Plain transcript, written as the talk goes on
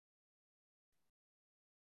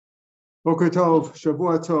Boker Tov,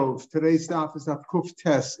 Shavua Tov. Today's stop is Daf Kuf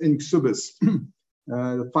Tes in Ksubis,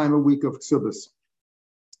 the final week of Ksubis.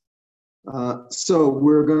 So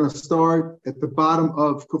we're going to start at the bottom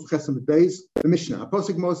of Kuf Chesem Beis, the Mishnah.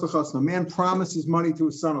 Apostle Moshe Chasna. A man promises money to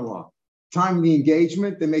his son-in-law. Time of the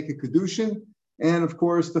engagement, they make a kedushin, and of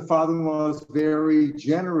course the father-in-law is very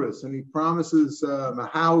generous, and he promises a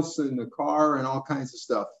house and a car and all kinds of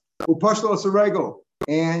stuff.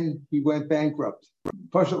 And he went bankrupt.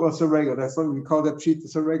 Pashat Lasarego. That's something we call that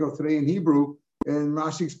Pshita Sarego today in Hebrew. And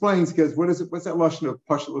Rashi explains, because what's that lashon of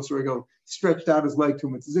Pashat Lasarego? Stretched out his leg to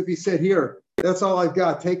him. It's as if he said, "Here, that's all I've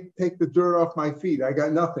got. Take the dirt off my feet. I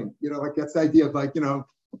got nothing." Like that's the idea of in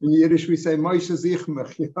Yiddish we say Moshe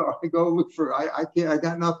Zichmech. I go look for. I can't. I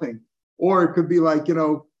got nothing. Or it could be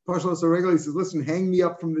Pashat Lasarego. He says, "Listen, hang me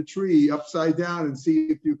up from the tree upside down and see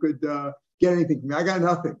if you could get anything from me. I got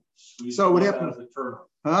nothing." So what happened?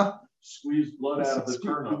 Squeeze blood out of the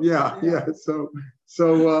turnip. Yeah. So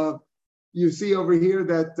you see over here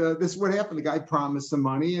that this is what happened. The guy promised some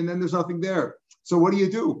money, and then there's nothing there. So what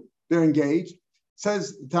do? They're engaged.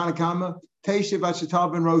 Says Tanakama, Teishev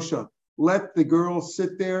Ashetal ben Rosha. Let the girl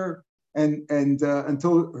sit there and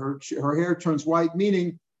until her hair turns white.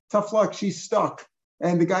 Meaning, tough luck, she's stuck,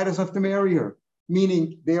 and the guy doesn't have to marry her.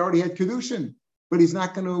 Meaning, they already had kedushin, but he's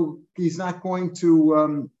not going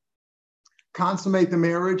to consummate the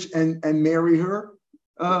marriage and marry her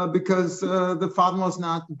because the father-in-law is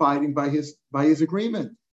not abiding by his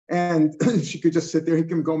agreement, and she could just sit there. He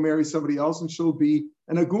can go marry somebody else, and she'll be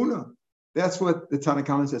an aguna. That's what the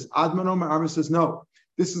Tanakhama says. Admon Omer Arma says no.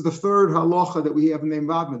 This is the third halacha that we have in the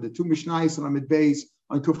name of Admon. The two Mishnayos and Amid Beis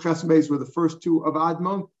on Kuf Ches Beis were the first two of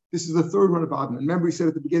Admon. This is the third one of Admon. Remember, he said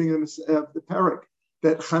at the beginning of the parak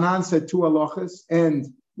that Hanan said two halachas,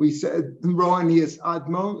 and we said Roani as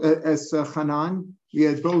Admon as Hanan. We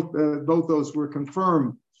had both those were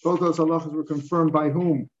confirmed. Both those halachas were confirmed by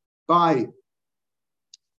whom? By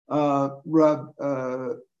Rabbi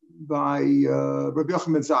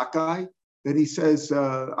Yochanan Zakkai, that he says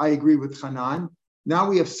I agree with Hanan. Now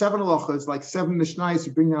we have seven halachas, like seven Mishnayos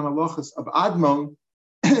who bring down halachas of Admon,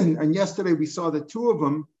 and yesterday we saw that two of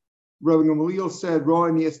them. Rabbi Gamaliel said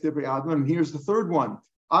Roani as Divrei Admon, and here's the third one.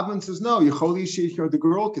 Admon says no. The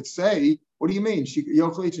girl could say, "What do you mean?" She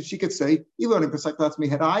could say,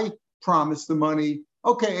 "Had I promised the money,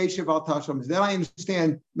 okay, then I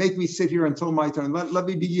understand. Make me sit here until my turn. Let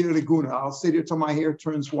me be Yiraguna. I'll sit here till my hair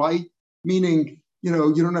turns white. Meaning, you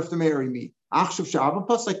don't have to marry me.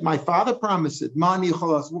 Like my father promised it.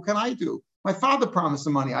 What can I do? My father promised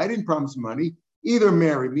the money. I didn't promise the money. Either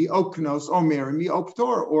marry me, oknos, or marry me,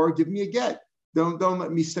 oktor, or give me a get. Don't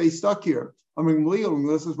let me stay stuck here." So again,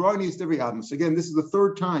 this is the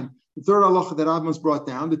third time, the third halacha that Admon's brought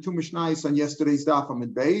down, the two Mishnayos on yesterday's Daf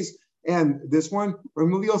Amid Beis, and this one,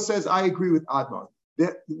 Ramulio says, I agree with Admon.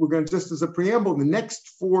 That we're going to, just as a preamble, the next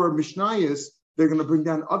four Mishnayos, they're going to bring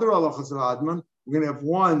down other halachas of Admon. We're going to have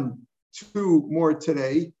 1, 2 more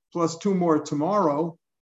today, plus 2 more tomorrow.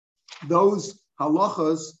 Those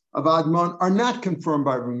halachas of Admon are not confirmed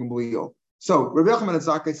by Ramulio. So Rabbi Yochanan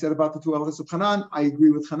Zakkai said about the two halachas of Hanan, I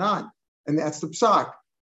agree with Hanan. And that's the psak.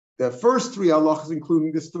 The first 3 halachas,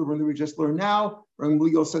 including this third one that we just learned now,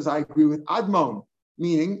 Ramulio says, I agree with Admon.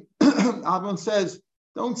 Meaning, Admon says,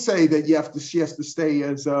 don't say that she has to stay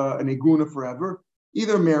as an iguna forever.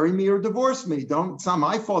 Either marry me or divorce me. It's not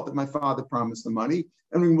my fault that my father promised the money.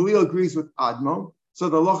 And Ramulio agrees with Admon. So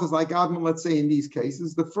the halachas like Admon, let's say in these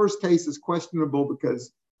cases, the first case is questionable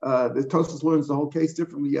because the Tosfos learns the whole kece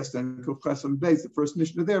differently yesterday in Kuf Chesem Beis, the first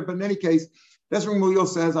Mishnah there. But in any case, that's when Gamaliel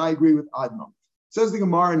says, I agree with Admon. Says the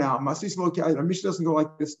Gemara now, our Mishnah doesn't go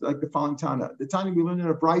like this, like the following Tana. The Tana we learned in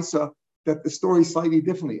a Brisa that the story is slightly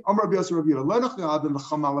differently. There's no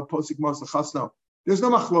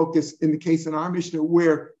machlokes in the case in our Mishnah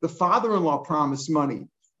where the father-in-law promised money,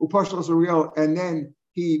 and then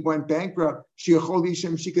he went bankrupt. She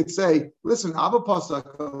could say, listen, Abba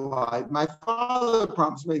Pasach, my father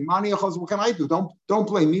promised me, what can I do? Don't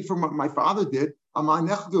blame me for what my father did.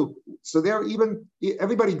 So there,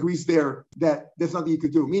 everybody agrees there that there's nothing you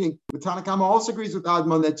could do. Meaning, the Tanakama also agrees with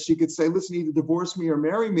Admon that she could say, listen, either divorce me or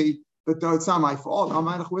marry me, but it's not my fault.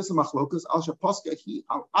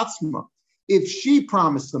 If she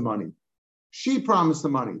promised the money, if she promised the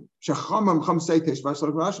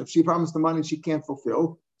money she can't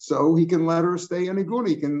fulfill, so he can let her stay in Iguna.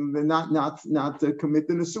 He can not commit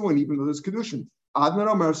the Nisuin, even though there's Kedushin. Admon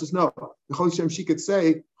Omer says no. She could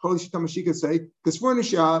say, because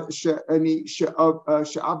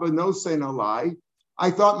She'aba knows say no lie.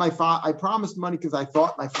 I promised money because I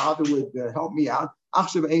thought my father would help me out.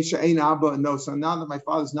 No, so now that my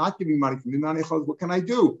father's not giving money for me, what can I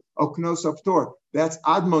do? That's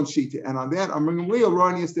Admon Shita. And on that, I'm bringing real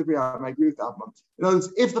Ranias Divriyah. I agree with Admon. In other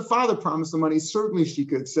words, if the father promised the money, certainly she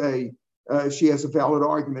could say, she has a valid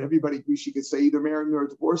argument. Everybody agrees she could say either marry me or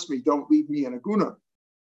divorce me. Don't leave me in a guna.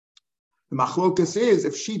 The machlokas is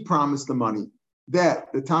if she promised the money,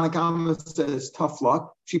 that the Tanakama says tough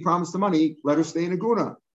luck. She promised the money, let her stay in a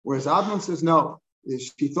guna. Whereas Admon says no.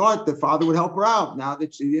 She thought the father would help her out. Now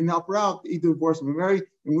that she didn't help her out, either divorce or marry.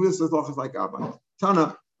 And Mula says lochas like Admon.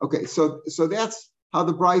 Tana. Okay, so that's how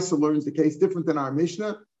the Brisa learns the case, different than our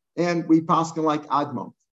Mishnah, and we paskin like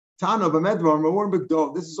Admon. Tana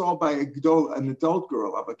b'medvar, this is all by an adult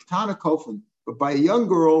girl, of a Tana kofan, but by a young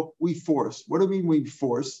girl, we force. What do we mean we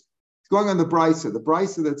force? It's going on the Brisa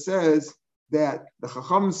that says that the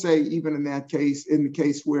Chacham say, even in that case, in the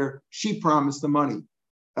case where she promised the money,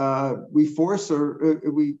 we force her,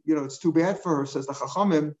 it's too bad for her, says the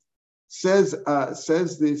Chachamim, says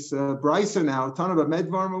this Brisa now, Tana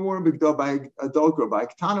b'medvar b'medvar by adult girl, by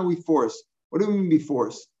Tana we force. What do we mean we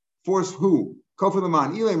force? Force who?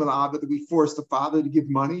 That we force the father to give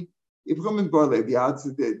money. If the odds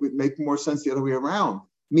it would make more sense the other way around.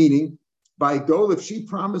 Meaning, by goal, if she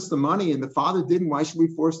promised the money and the father didn't, why should we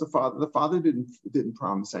force the father? The father didn't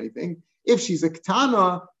promise anything. If she's a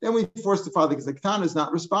ketana, then we force the father because the ketana is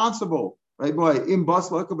not responsible. Right, boy? The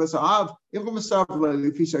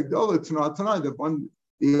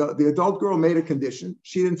adult girl made a condition.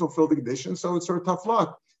 She didn't fulfill the condition, so it's her tough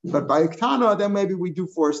luck. But by Iktana, then maybe we do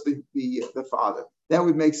force the father. That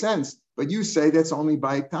would make sense. But you say that's only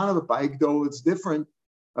by Iktana, but by Igdol it's different.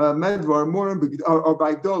 Medvar, more or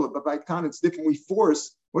by Igdol, but by Iktana it's different. We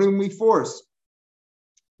force. What do we force?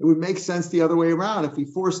 It would make sense the other way around. If we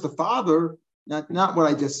force the father, not what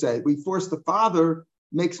I just said, we force the father,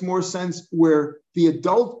 makes more sense where the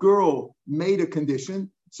adult girl made a condition.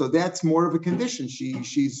 So that's more of a condition.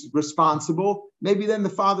 She's responsible. Maybe then the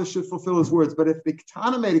father should fulfill his words. But if the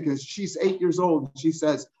Ketana made a condition, she's 8 years old, and she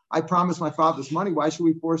says, I promised my father's money. Why should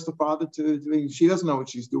we force the father to she doesn't know what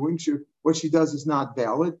she's doing. What she does is not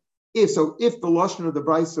valid. If the Lashon of the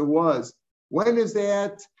Brisa was, when is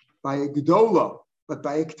that? By a Gdola. But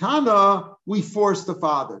by a Ketana, we force the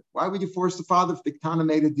father. Why would you force the father if the Ketana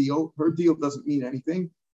made a deal? Her deal doesn't mean anything.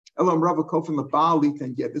 Elam Rava Kofin Labali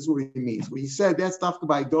can get. This is what he means. When he said that's stuff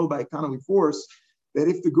by go by Ketana, we force that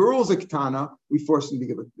if the girl's a Ketana, we force him to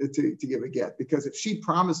give a get. Because if she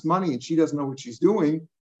promised money and she doesn't know what she's doing,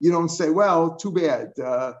 you don't say, well, too bad.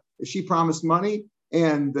 If she promised money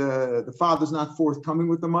and the father's not forthcoming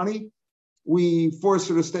with the money, we force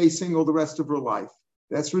her to stay single the rest of her life.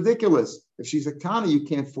 That's ridiculous. If she's a Ketana, you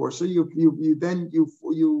can't force her. You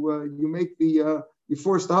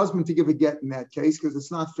force the husband to give a get in that case because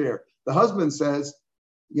it's not fair. The husband says,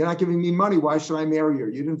 you're not giving me money. Why should I marry her?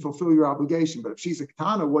 You didn't fulfill your obligation. But if she's a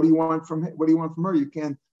Ketana, what do you want from her? You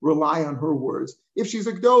can't rely on her words. If she's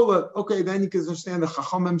a Gdola, okay, then you can understand the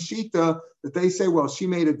Chachamim Shita that they say, well, she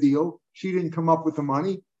made a deal. She didn't come up with the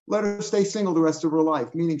money. Let her stay single the rest of her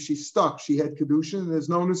life, meaning she's stuck. She had Kedushin and there's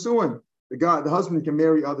no Nisuin. The husband can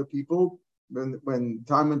marry other people when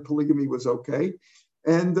time when polygamy was okay.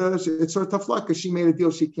 And it's her tough luck because she made a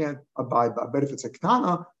deal she can't abide by. But if it's a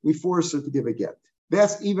Ketana, we force her to give a get.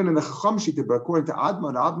 That's even in the Chacham Shita, but according to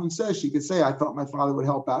Admon says she could say, I thought my father would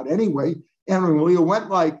help out anyway. And Gamliel went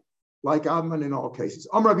like Admon in all cases.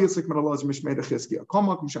 Wherever Gamliel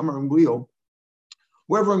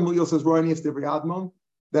says, Admon,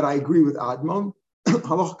 that I agree with Admon,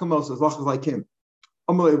 Halach Kamos says, Lach is like him.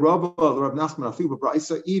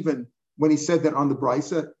 Even when he said that on the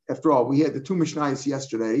Brisa, after all, we had the two Mishnayos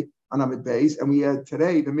yesterday on Amid Beis, and we had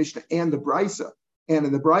today the Mishnah and the Brisa. And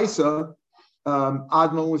in the Brisa,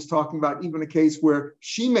 Admon was talking about even a case where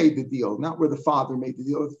she made the deal, not where the father made the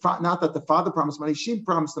deal. Not that the father promised money, she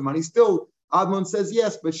promised the money. Still, Admon says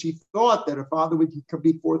yes, but she thought that her father would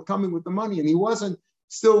be forthcoming with the money, and he wasn't.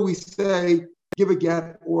 Still, we say, give a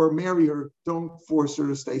get or marry her. Don't force her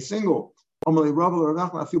to stay single. Amalei Rabba or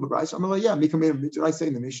Nachman, I feel the Brisa. Amalei, yeah, did I say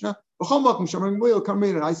in the Mishnah? Come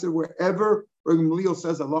in, and I said wherever Gamliel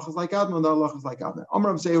says Allah is like Admon, Allah is like Admon.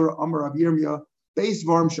 Amar Abseir, Amar Rav Yirmiyah, Beis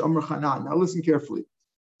Varm Amar Chanan. Now listen carefully.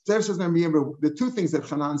 Remember the two things that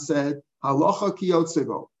Chanan said. Halacha ki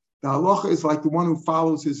yotzevo. The halacha is like the one who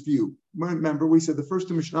follows his view. Remember, we said the first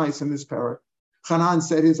two Mishnayos in this parak. Chanan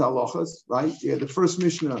said his halachas, right? Yeah, the first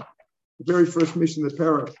Mishnah, the very first Mishnah in the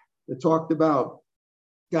parak that talked about.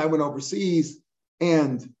 Guy went overseas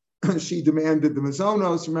and she demanded the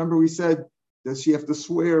mazonos. Remember, we said, does she have to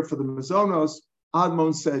swear for the mazonos?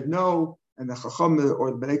 Admon said no, and the Chacham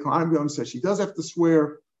or the Bnei Kohanim said she does have to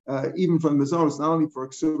swear. even from the Mazonos, not only for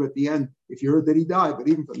Ksub at the end, if you heard that he died, but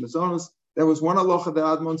even from the Mazonos. There was one halacha that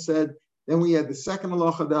Admon said. Then we had the second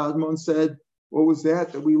halacha that Admon said. What was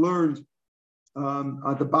that we learned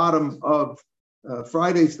at the bottom of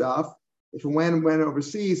Friday's daf? If a man went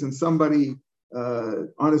overseas and somebody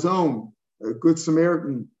on his own, a good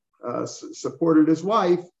Samaritan, supported his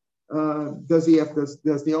wife, does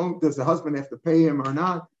the husband have to pay him or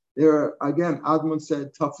not? There again, Admon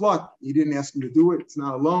said, tough luck. He didn't ask him to do it. It's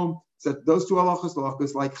not a loan. Said those two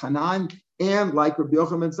halachas like Hanan and like Rabbi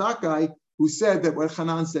Yochanan Zakkai, who said that what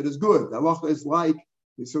Hanan said is good. The halacha is like,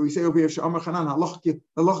 so we say over here, Sh'amar Hanan,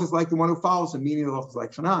 halacha is like the one who follows him, meaning the halacha is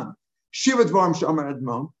like Hanan. Shiva Dvarim Sh'amar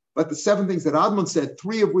Admon, but the 7 things that Admon said,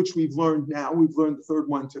 3 of which we've learned now, we've learned the 3rd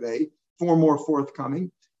one today, 4 more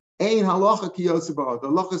forthcoming. Ein halacha ki yoseba. The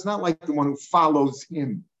halacha is not like the one who follows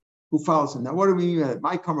him. Now, what do we mean by that?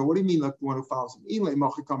 My kamar, what do you mean like the one who follows him? Ilay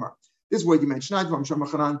machi kamar. This is what you meant. Shnei dvarim shama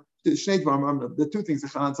Hanan. The 2 things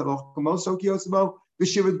that Hanan said, halacha kamoso ki yoseba.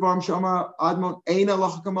 V'shiva dvarim shama Admon. Ein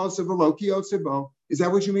halacha kamoso v'lo ki yoseba. Is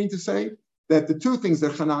that what you mean to say? That the 2 things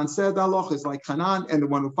that Hanan said, the halacha is like Hanan and the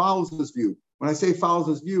one who follows his view. When I say follows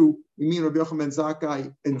his view, we mean Rabbi Yochanan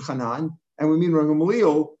Zakkai and Hanan, and we mean Rabbi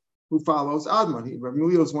Gamliel, who follows Admon. Rabbi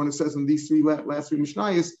Gamliel is one who says in these last 3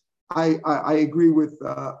 Mishnayos, I agree with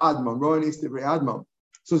Admon. Rowan is Admon.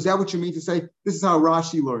 So is that what you mean to say? This is how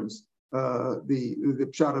Rashi learns the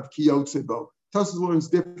pshat of Kiyotzebo. Tosfos learns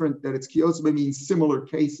different, that it's Kiyotzebo means similar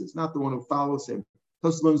cases, not the one who follows him.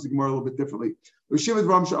 Tosfos learns the Gemara a little bit differently. Is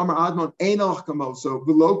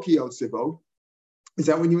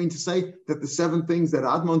that what you mean to say? That the 7 things that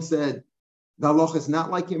Admon said, the halacha is not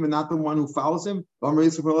like him and not the one who follows him? We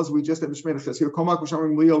just have Mishmei here.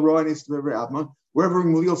 Wherever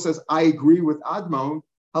Gamliel says, I agree with Admon,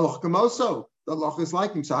 halacha kamoso. The halacha is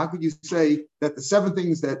like him. So how could you say that the 7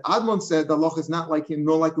 things that Admon said, the halacha is not like him,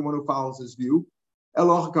 nor like the one who follows his view? This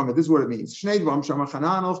is what it means. The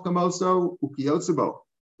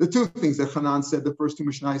 2 things that Hanan said, the first 2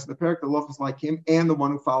 Mishnayos in the parak, the halacha is like him and the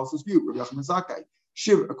one who follows his view. Rabbi Yochanan Zakkai.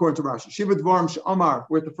 Shiva, according to Rashi, Shiva Dvarim She'amar,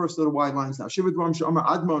 we're at the first little wide lines now. Shiva Dvarim She'amar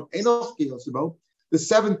Admon Enoch Kiyosebo. The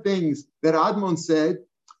 7 things that Admon said,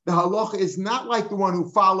 the halacha is not like the one who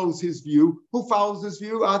follows his view. Who follows his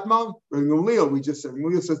view? Admon? Rabbi Gamliel, we just said.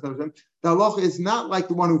 Gamliel says that. The halacha is not like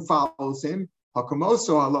the one who follows him.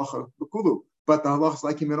 Hakamoso halacha b'kulu. But the halacha is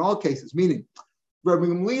like him in all cases. Meaning, Rabbi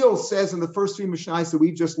Gamliel says in the first 3 Mishnayos that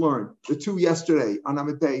we just learned, the 2 yesterday on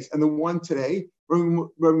Amid Beis and the 1 today, Rabbi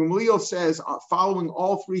Gamliel says, following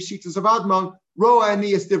all 3 shitas of Admon, Roa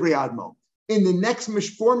Anias Divrei Admon. In the next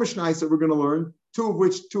 4 Mishnayos that we're going to learn, 2 of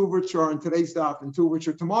which are in today's daf and 2 of which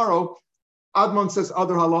are tomorrow, Admon says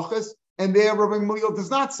other halachas, and there Rabbi Gamliel does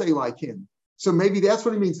not say like him. So maybe that's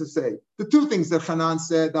what he means to say. The 2 things that Hanan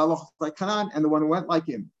said, the halacha is like Hanan, and the one who went like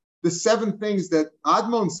him. The 7 things that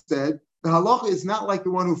Admon said, the halacha is not like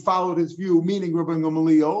the one who followed his view, meaning Rabbi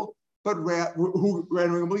Gamliel, but Rabbi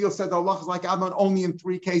Gamliel said the halacha is like Admon only in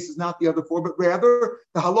 3 cases, not the other 4, but rather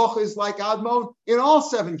the halacha is like Admon in all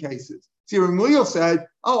 7 cases. See, Rabbi Gamliel said,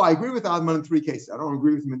 I agree with Admon in 3 cases. I don't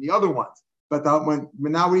agree with him in the other ones. But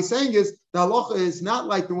now what he's saying is the halacha is not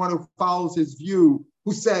like the one who follows his view,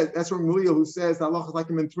 who said, that's Rabbi Gamliel who says the halacha is like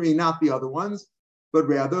him in 3, not the other ones, but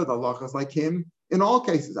rather the halacha is like him in all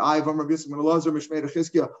cases. We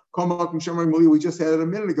just had it a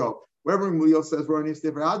minute ago. Wherever Gamliel says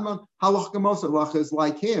halacha is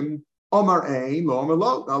like him. Omar ein lo omar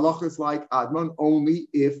lo. The halacha is like Admon only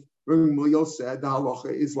if Gamliel said the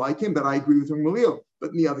halacha is like him. But I agree with Gamliel. But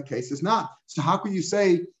in the other cases, not. So how could you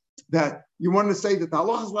say that you want to say that the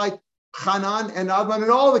halacha is like Hanan and Admon in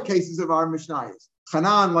all the cases of our Mishnayos?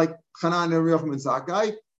 Hanan like Hanan and Rabbi Yochanan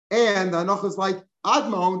Zakkai, and the halacha is like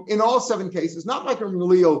Admon in all 7 cases, not like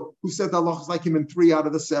Gamliel who said the halacha is like him in 3 out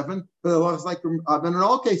of the 7, but the halacha is like Admon in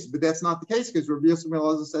all cases. But that's not the case because Rabbi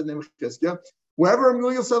Yosef said in Chizkiah, wherever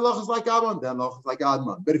Gamliel said halacha is like Admon, then halacha is like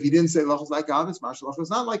Admon. But if he didn't say halacha is like Admon, it's halacha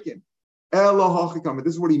is not like him.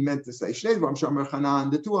 This is what he meant to say. The 2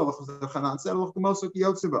 halachas that Hanan said,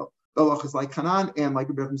 the halacha is like Hanan and like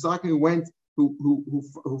Rabbi Zakkai who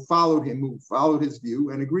followed him, who followed his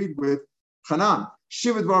view and agreed with Hanan.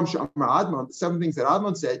 Shiva Dvarim She'amar Admon, the 7 things that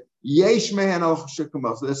Admon said, Yesh Mehen halacha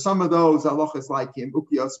shekamoso. So there's some of those halachas like him,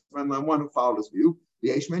 Ukiyos, and the one who followed his view.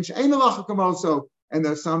 Yesh Mehen She'ein halacha kamoso, and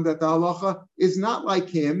there's some that the halacha is not like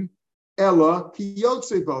him. Ella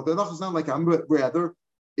Kiyotzevo. The halacha is not like him, but rather,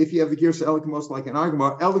 if you have the Girsa Ella Kamoso like an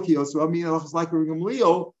argument, Ella Kiyotzevo, I mean halacha is like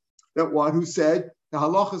Gamliel, that one who said the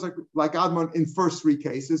halacha is like Admon in first 3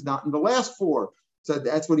 cases, not in the last 4. So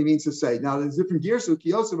that's what he means to say. Now, there's different gears of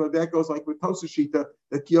Kiyosaba. That goes like with Tosashita,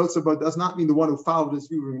 that Kiyosaba does not mean the one who followed his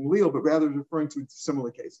view of Gamliel, but rather is referring to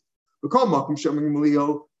similar cases. Where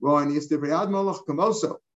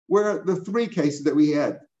the three cases that we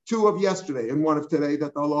had, two of yesterday and one of today,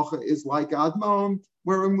 that the halacha is like Admon,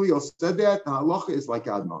 where Gamliel said that, the halacha is like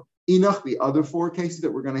Admon. Enoch, the other four cases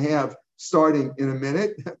that we're going to have starting in a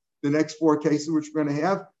minute, the next four cases which we're going to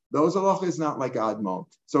have, those halacha is not like Admon.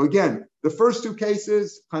 So again, the first two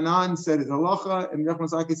cases, Hanan said it's halacha, and Nachman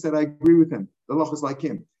Zaki said, I agree with him. The halacha is like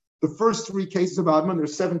him. The first three cases of Admon,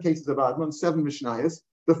 there's 7 cases of Admon, 7 Mishnayos.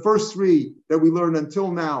 The first three that we learned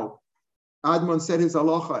until now, Admon said his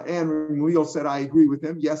halacha, and Gamliel said, I agree with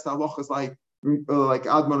him. Yes, the halacha is like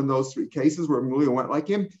Admon in those 3 cases where Gamliel went like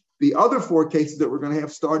him. The other 4 cases that we're going to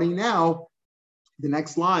have starting now, the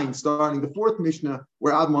next line, starting the 4th Mishnah,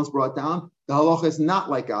 where Admon's brought down, the halacha is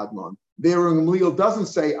not like Admon. There, Gamliel doesn't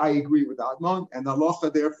say, I agree with Admon, and the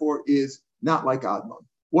halacha, therefore, is not like Admon.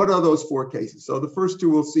 What are those 4 cases? So the first 2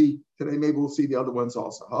 we'll see today. Maybe we'll see the other ones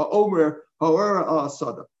also.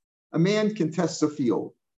 A man contests a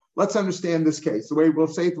field. Let's understand this case. The way we'll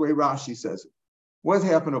say it, the way Rashi says it. What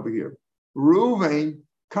happened over here? Reuven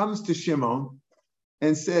comes to Shimon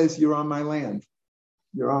and says, you're on my land.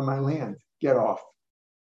 You're on my land. Get off.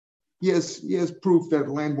 He has proof that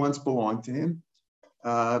the land once belonged to him.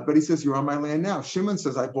 But he says, you're on my land now. Shimon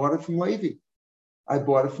says, I bought it from Levi. I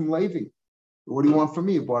bought it from Levi. What do you want from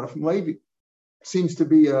me? I bought it from Levi. Seems to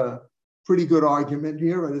be a pretty good argument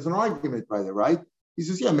here. There's an argument by there, right? He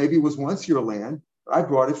says, yeah, maybe it was once your land, but I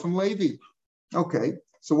brought it from Levi. Okay,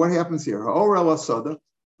 so what happens here?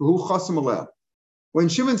 When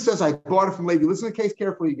Shimon says, I bought it from Levi, listen to the case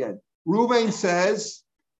carefully again. Reuven says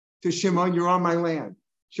to Shimon, you're on my land.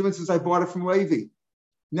 Shimon says, I bought it from Levi.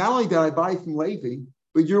 Not only did I buy it from Levi,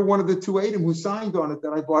 but you're one of the 2 Adam who signed on it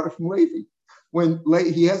that I bought it from Levi. When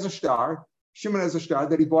he has a star, Shimon has a star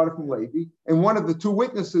that he bought it from Levi, and one of the 2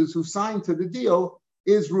 witnesses who signed to the deal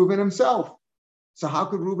is Reuven himself. So how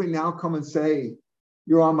could Reuven now come and say,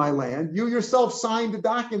 you're on my land? You yourself signed the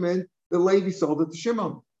document that Levi sold it to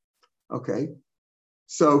Shimon. Okay.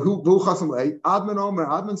 So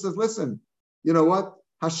Admon says, listen, you know what?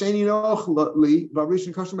 You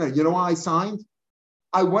know why I signed?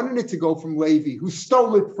 I wanted it to go from Levi, who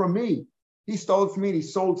stole it from me. He stole it from me and he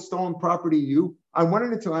sold stolen property to you. I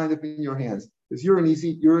wanted it to end up in your hands because you're an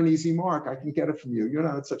easy mark. I can get it from you. You're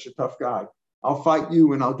not such a tough guy. I'll fight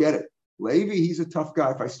you and I'll get it. Levi, he's a tough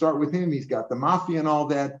guy. If I start with him, he's got the mafia and all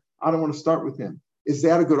that. I don't want to start with him. Is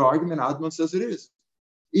that a good argument? Admon says it is.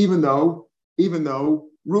 Even though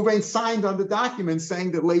Reuven signed on the document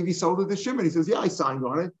saying that Levi sold it to Shimon. He says, yeah, I signed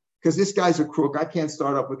on it because this guy's a crook. I can't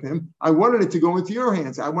start up with him. I wanted it to go into your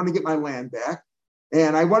hands. I want to get my land back.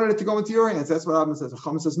 And I wanted it to go into your hands. That's what Admon says.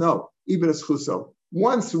 Chacham says, no, even as chuso.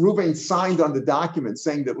 Once Reuven signed on the document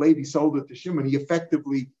saying that Levi sold it to Shimon, he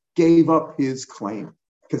effectively gave up his claim.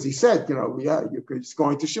 Because he said, it's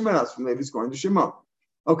going to Shimon, us from Levi's going to Shimon.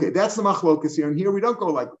 Okay, that's the machlokas here. And here we don't go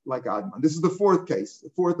like Admon. This is the 4th case,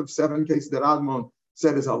 the 4th of 7 cases that Admon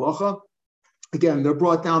said is halacha. Again, they're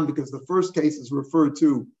brought down because the first case is referred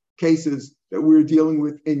to cases that we're dealing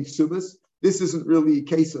with in ksubas. This isn't really a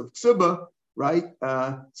case of ksuba, right?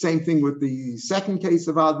 Same thing with the 2nd case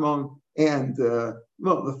of Admon. And the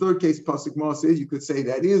 3rd case, Pasuk Mos, is you could say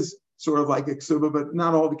that is sort of like a ksuba, but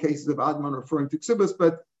not all the cases of Admon are referring to ksubas,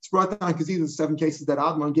 but it's brought down because these are the 7 cases that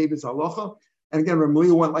Admon gave as halacha. And again,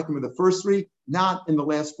 Gamliel went like him in the first 3, not in the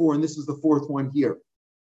last 4, and this is the 4th one here.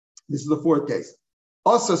 This is the 4th case.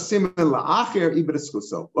 Also,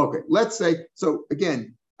 okay, let's say, so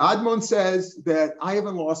again, Admon says that I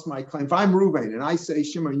haven't lost my claim. If I'm Reuven and I say,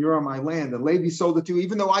 Shimon, you're on my land, and Levi sold it to you,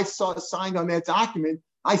 even though I signed on that document,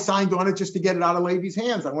 I signed on it just to get it out of Levi's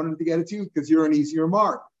hands. I wanted to get it to you because you're an easier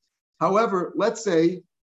mark. However, let's say,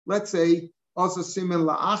 also simin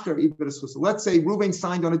la'acher ibris. Let's say Reuven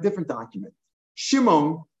signed on a different document.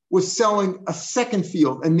 Shimon was selling a second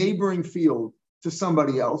field, a neighboring field, to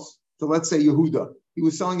somebody else. So let's say Yehuda. He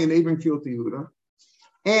was selling a neighboring field to Yehuda.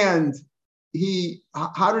 And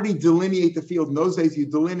how did he delineate the field? In those days, you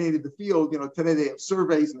delineated the field. Today they have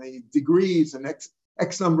surveys and they have degrees and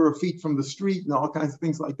X number of feet from the street and all kinds of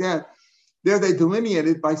things like that. There they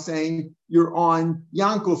delineated by saying you're on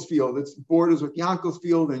Yankel's field. It's borders with Yankel's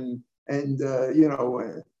field and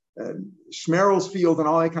Shmerel's field and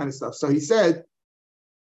all that kind of stuff. So he said,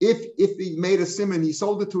 if he made a siman, he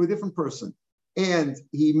sold it to a different person, and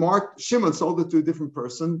he marked Shimon sold it to a different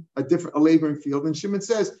person, a laboring field, and Shimon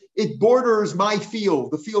says it borders my field,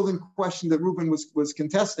 the field in question that Reuben was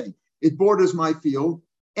contesting. It borders my field,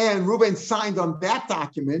 and Reuben signed on that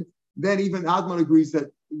document. Then even Admon agrees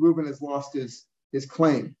that Reuben has lost his his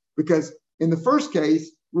claim. Because in the first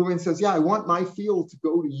case, Reuben says, yeah, I want my field to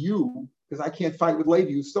go to you because I can't fight with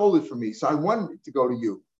Levi who stole it from me. So I want it to go to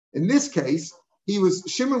you. In this case,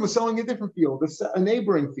 Shimon was selling a different field, a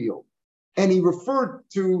neighboring field. And he referred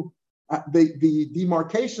to the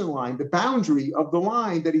demarcation line, the boundary of the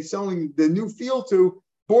line that he's selling the new field to,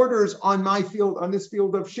 borders on my field, on this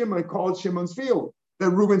field of Shimon, called Shimon's field, that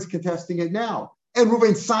Reuben's contesting it now. And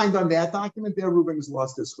Reuben signed on that document. There, Reuben has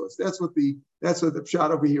lost his chus. That's what the pshat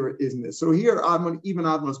over here is in this. So here, even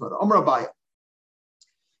Admon's mother, Amar Abaya.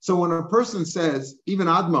 So when a person says, even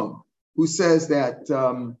Admon, who says that,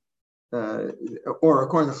 or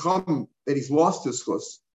according to Chum, that he's lost his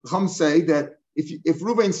chus, Chum say that if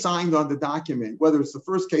Reuben signed on the document, whether it's the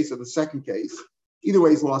first case or the second case, either way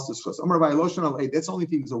he's lost his chus. Amar Abaya, Loshan Alei, that's only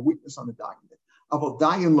if he was a witness on the document. Aval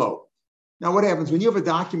Dayan Lo. Now, what happens when you have a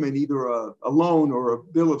document, either a loan or a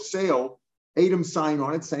bill of sale, Adam sign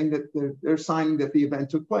on it saying that they're signing that the event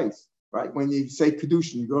took place, right? When you say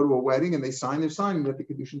Kedushin, you go to a wedding and they're signing that the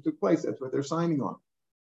Kedushin took place. That's what they're signing on.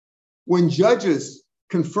 When judges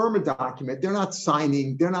confirm a document, they're not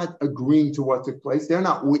signing, they're not agreeing to what took place. They're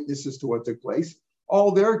not witnesses to what took place.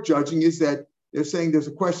 All they're judging is that they're saying there's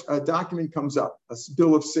a document comes up, a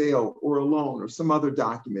bill of sale or a loan or some other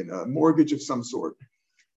document, a mortgage of some sort.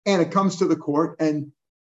 And it comes to the court, and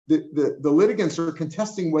the litigants are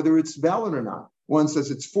contesting whether it's valid or not. One says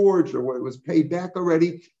it's forged or it was paid back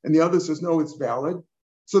already, and the other says, no, it's valid.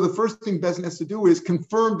 So the first thing Bezdin has to do is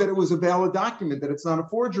confirm that it was a valid document, that it's not a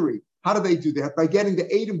forgery. How do they do that? By getting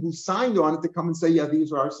the Adam who signed on it to come and say, yeah,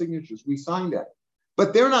 these are our signatures. We signed that.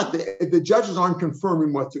 But they're not, the judges aren't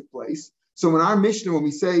confirming what took place. So in our Mishnah, when we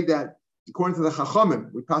say that, according to the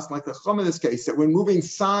Chachamim, we pass like the Chacham in this case, that when Reuben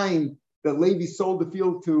signed that Levi sold the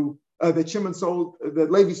field to, that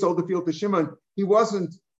Levi sold the field to Shimon, he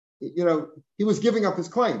wasn't, he was giving up his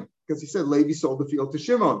claim because he said Levi sold the field to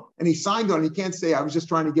Shimon. And he signed on it. He can't say, I was just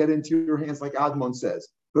trying to get into your hands like Admon says,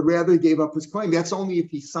 but rather he gave up his claim. That's only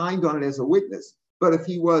if he signed on it as a witness. But if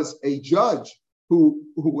he was a judge who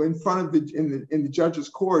in front of in the judge's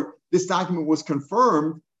court, this document was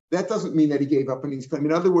confirmed, that doesn't mean that he gave up on his claim.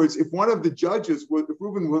 In other words, if one of the judges, if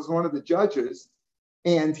Reuben was one of the judges,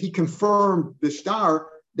 and he confirmed the shtar,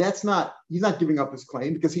 he's not giving up his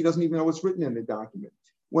claim because he doesn't even know what's written in the document.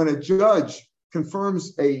 When a judge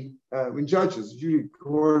confirms when judges, usually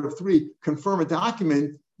court of three, confirm a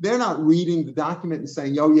document, they're not reading the document and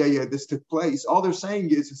saying, oh, yeah, this took place. All they're saying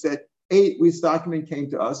is that this document came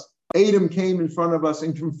to us, Adam came in front of us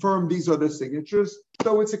and confirmed these are the signatures.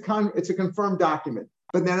 So it's a confirmed document.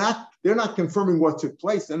 But they're not confirming what took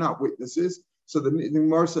place. They're not witnesses. So the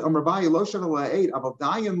Gemara said, Amar Abaya, lo shanala eight, aval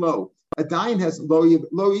dayan lo. A dayan has lo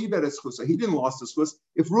iber es chus. He didn't lost his chus.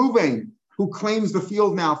 If Reuven, who claims the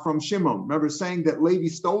field now from Shimon, remember saying that Levi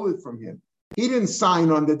stole it from him, he didn't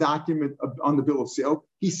sign on the document on the bill of sale.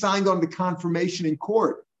 He signed on the confirmation in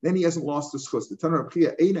court. Then he hasn't lost his chus. The Tanur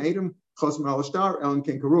Abchia, ein Adam chos mal shtar elen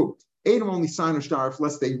ken karu. Adam only sign a shtar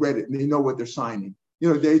unless they read it and they know what they're signing.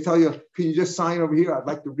 They tell you, can you just sign over here? I'd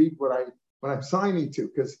like to read what I'm signing to,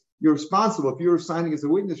 because you're responsible. If you're signing as a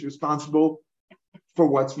witness, you're responsible for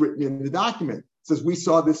what's written in the document. It says, we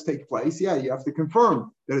saw this take place. Yeah, you have to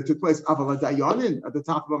confirm that it took place. At the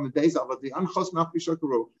top of the days,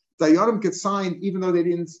 Dayanim could sign even though they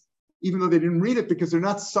didn't read it, because they're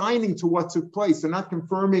not signing to what took place. They're not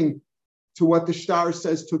confirming to what the shtar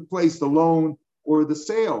says took place, the loan or the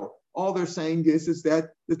sale. All they're saying is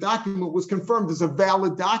that the document was confirmed as a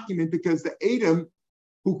valid document because the Adam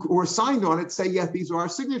who were signed on it say, yeah, these are our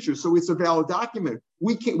signatures. So it's a valid document.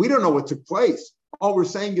 We don't know what took place. All we're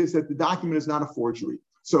saying is that the document is not a forgery.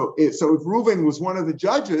 So if Reuven was one of the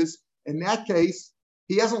judges, in that case,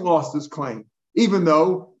 he hasn't lost his claim, even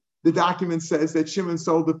though the document says that Shimon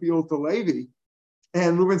sold the field to Levi.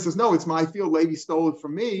 And Reuven says, no, it's my field. Levi stole it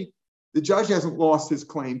from me. The judge hasn't lost his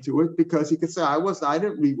claim to it because he could say, I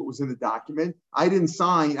didn't read what was in the document. I didn't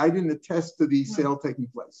sign. I didn't attest to the sale taking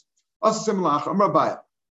place. In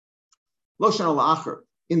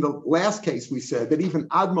the last case, we said that even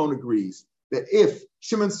Admon agrees that if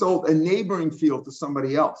Shimon sold a neighboring field to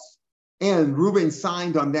somebody else, and Reuben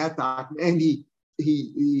signed on that document, and he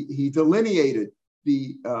delineated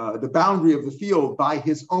the boundary of the field by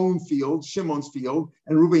his own field, Shimon's field,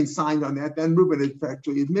 and Reuben signed on that, then Reuben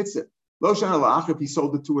actually admits it. Lo shanalach, if he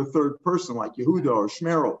sold it to a third person like Yehuda or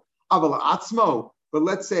Shmerel, aval atzmo, but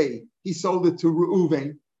let's say he sold it to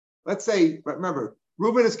Reuven. Let's say, remember,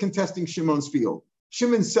 Reuben is contesting Shimon's field.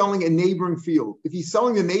 Shimon's selling a neighboring field. If he's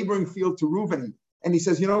selling the neighboring field to Reuven, and he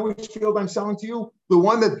says, you know which field I'm selling to you? The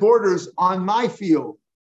one that borders on my field.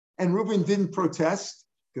 And Reuben didn't protest.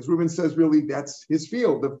 because Reuben says really that's his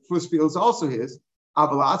field. The first field is also his.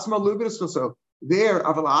 So there,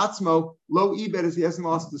 Avalatzmo, lo ibed is he hasn't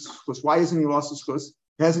lost his chus. Why hasn't he lost his chus?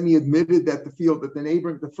 Hasn't he admitted that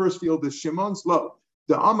the first field is Shimon's? Lo.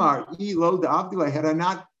 The Amar, lo, the Avdilai, had I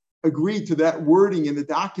not agreed to that wording in the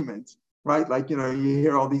document, right? Like, you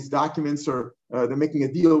hear all these documents, or they're making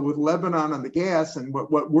a deal with Lebanon on the gas, and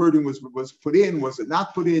what wording was put in, was it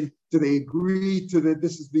not put in? Do they agree to that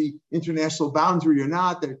this is the international boundary or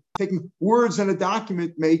not? They're taking words in a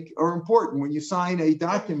document are important. When you sign a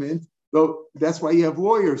document, though, that's why you have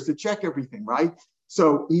lawyers to check everything, right?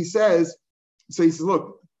 So he says,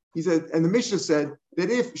 look, he said, and the Mishnah said that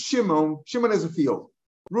if Shimon has a field,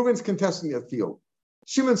 Reuben's contesting that field.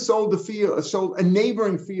 Shimon sold a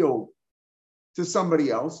neighboring field to somebody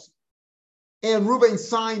else, and Reuben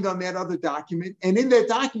signed on that other document. And in that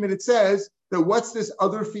document, it says that what's this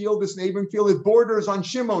other field, this neighboring field? It borders on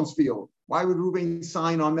Shimon's field. Why would Reuben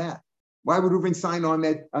sign on that? Why would Reuben sign on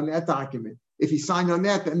that document? If he signed on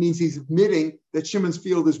that, that means he's admitting that Shimon's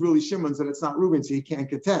field is really Shimon's and it's not Reuben's, so he can't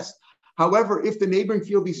contest. However, if the neighboring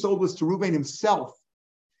field he sold was to Reuben himself,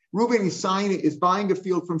 Reuben is buying a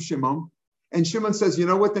field from Shimon, and Shimon says, you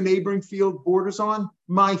know what the neighboring field borders on?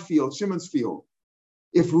 My field, Shimon's field.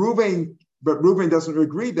 But Reuben doesn't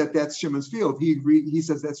agree that that's Shimon's field. He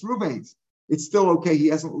says that's Reuben's. It's still okay.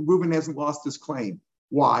 Reuben hasn't lost his claim.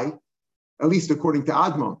 Why? At least according to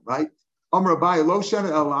Admon, right? Amar Abai lo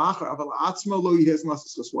shana el la'achar aval atzmo lo, he hasn't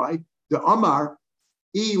lost his. Why? The Amar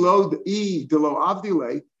de lo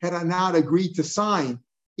avdile, had I not agreed to sign,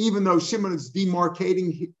 even though Shimon is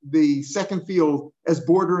demarcating the second field as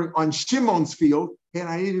bordering on Shimon's field, and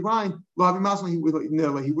I needed mine, he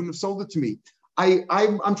wouldn't have sold it to me.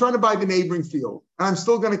 I'm trying to buy the neighboring field, and I'm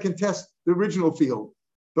still going to contest the original field.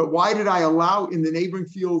 But why did I allow in the neighboring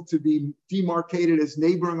field to be demarcated as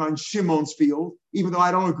neighboring on Shimon's field, even though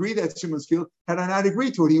I don't agree that's Shimon's field? Had I not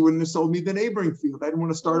agreed to it, he wouldn't have sold me the neighboring field. I didn't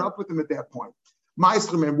want to start up with him at that point.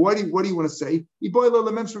 What do you want to say?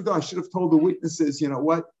 I should have told the witnesses, you know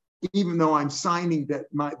what? Even though I'm signing that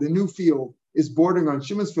the new field is bordering on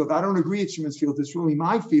Shimon's field, I don't agree it's Shimon's field. It's really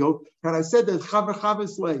my field. Had I said that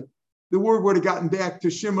the word would have gotten back to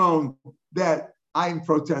Shimon that I'm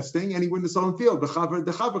protesting, and he wouldn't have sold the field.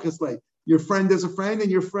 Your friend has a friend,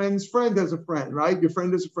 and your friend's friend has a friend, right? Your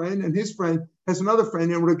friend has a friend, and his friend has another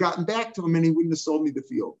friend, and it would have gotten back to him, and he wouldn't have sold me the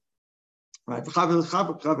field. Right?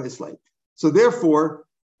 So therefore,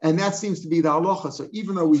 and that seems to be the halacha. So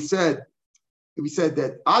even though we said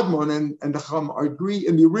that Admon and the Chacham agree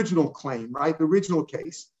in the original claim, right? The original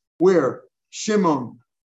case where Shimon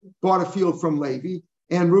bought a field from Levi,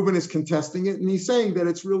 and Reuben is contesting it, and he's saying that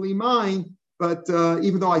it's really mine. But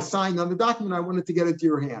even though I signed on the document, I wanted to get it to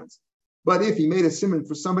your hands. But if he made a simon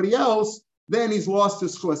for somebody else, then he's lost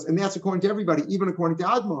his chus. And that's according to everybody, even according to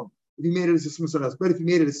Admon. If he made it as a simon for someone else. But if he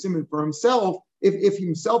made it a simon for himself, if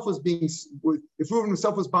Reuben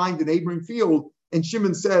himself was buying the neighboring field, and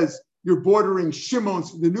Shimon says, you're bordering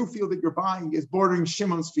the new field that you're buying is bordering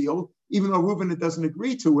Shimon's field, even though Reuben doesn't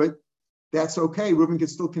agree to it, that's okay. Reuben can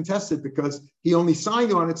still contest it because he only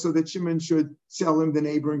signed on it so that Shimon should sell him the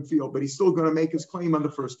neighboring field, but he's still going to make his claim on the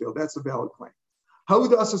first field. That's a valid claim.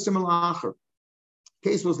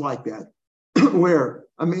 Case was like that, where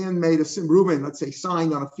a man made Reuben, let's say,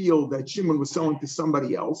 signed on a field that Shimon was selling to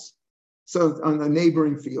somebody else, so on a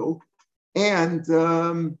neighboring field, and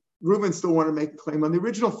Reuben still wanted to make a claim on the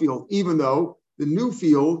original field, even though the new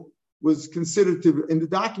field was considered in the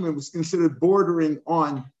document was considered bordering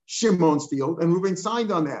on Shimon's field, and Reuben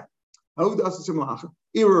signed on that. And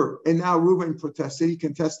now Reuben protested. He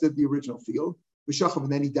contested the original field,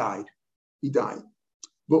 and then he died. They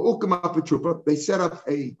set up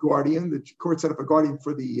a guardian. The court set up a guardian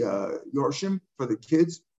for the Yorshim, for the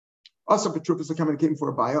kids. Also, Petrupas came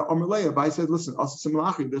for Abaya. Abaya said, listen,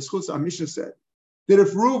 the Mishnah said that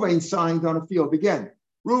if Reuben signed on a field, again,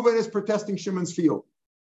 Reuben is protesting Shimon's field.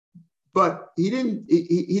 But he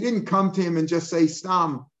didn't come to him and just say,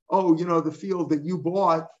 Stam, oh, the field that you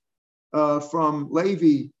bought from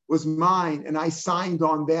Levi was mine, and I signed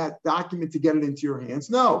on that document to get it into your hands.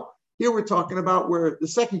 No, here we're talking about where the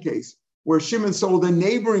second case, where Shimon sold a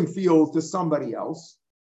neighboring field to somebody else,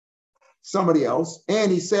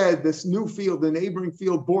 and he said, this new field, the neighboring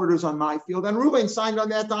field borders on my field, and Reuben signed on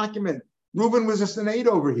that document. Reuben was just an aide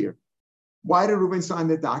over here. Why did Reuben sign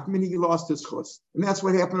that document? He lost his chus. And that's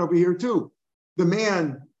what happened over here too.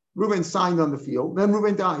 Reuben signed on the field, then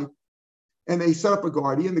Reuben died. And they set up a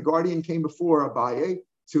guardian. The guardian came before Abaye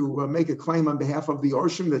to make a claim on behalf of the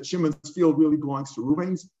Orshim that Shimon's field really belongs to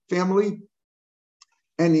Reuben's family.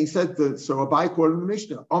 And he said, so Abaye quoted the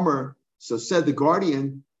Mishnah. So said the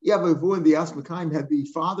guardian, Yeah, but when the Asmakaim, had the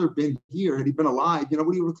father been here, had he been alive, you know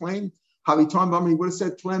what he would have claimed? He would have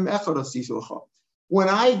said, when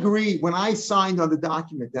I signed on the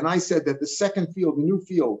document and I said that the second field, the new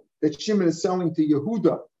field that Shimon is selling to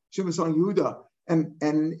Yehuda, and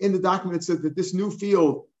in the document it said that this new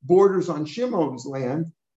field borders on Shimon's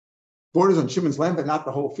land, but not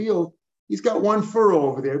the whole field. He's got one furrow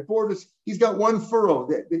over there. He's got one furrow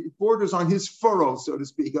that borders on his furrow, so to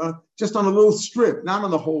speak, just on a little strip, not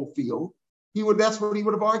on the whole field. That's what he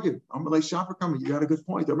would have argued. You got a good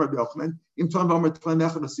point. If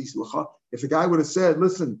the guy would have said,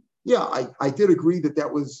 listen, yeah, I did agree that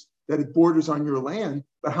it borders on your land,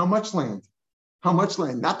 but how much land? How much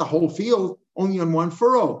land? Not the whole field, only on one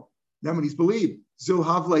furrow. Then when he's believed.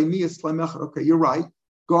 Okay, you're right.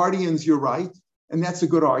 Guardians, you're right. And that's a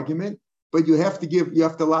good argument. But you have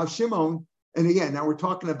to allow Shimon. And again, now we're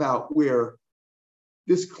talking about where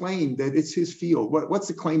this claim that it's his field. What's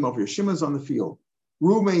the claim over here? Shimon's on the field.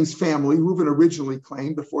 Reuben's family, Reuben originally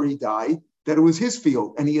claimed before he died that it was his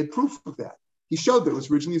field, and he had proof of that. He showed that it was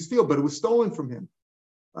originally his field, but it was stolen from him.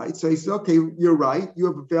 Right? So he said, okay, you're right. You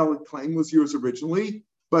have a valid claim, it was yours originally,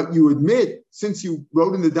 but you admit, since you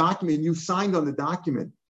wrote in the document, you signed on the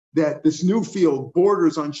document that this new field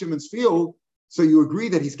borders on Shimon's field, so you agree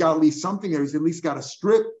that he's got at least something there. He's at least got a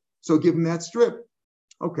strip, so give him that strip.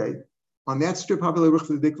 Okay. On that strip,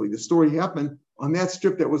 the story happened on that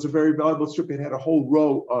strip that was a very valuable strip. It had a whole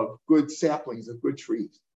row of good saplings, of good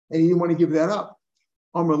trees. And he didn't want to give that up.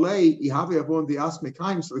 So the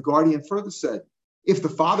guardian further said, if the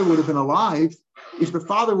father would have been alive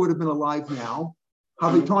now,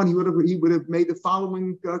 he would have made the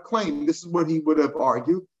following claim. This is what he would have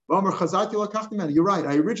argued. You're right.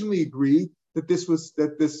 I originally agreed that this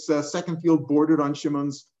second field bordered on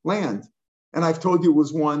Shimon's land. And I've told you it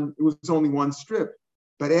was only one strip.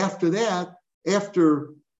 But after that, after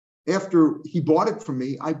he bought it from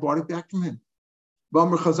me, I bought it back from him.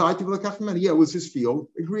 Yeah, it was his field.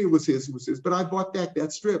 Agree it was his, but I bought back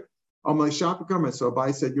that strip. So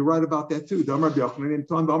Abai said, you're right about that too.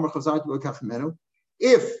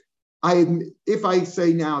 If I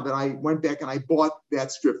say now that I went back and I bought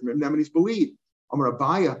that strip from him, then he's believed.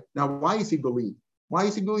 Now, why is he believed?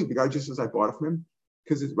 The guy just says, I bought it from him.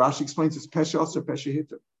 Because Rashi explains it's Peshas or Pesha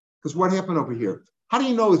Hitter. Because what happened over here? How do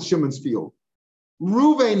you know it's Shimon's field?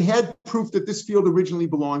 Reuven had proof that this field originally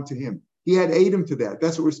belonged to him. He had aided to that.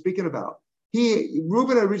 That's what we're speaking about.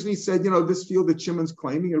 Reuben originally said, this field that Shimon's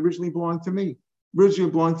claiming originally belonged to me.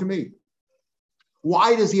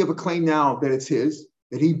 Why does he have a claim now that it's his?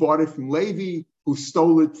 That he bought it from Levi, who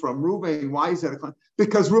stole it from Reuven? Why is that a claim?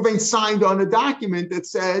 Because Reuven signed on a document that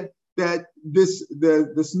said that this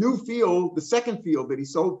new field, the second field that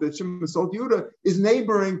Shimon sold to Yehuda, is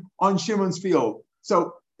neighboring on Shimon's field.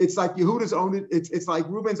 So it's like Yehuda's own. It's like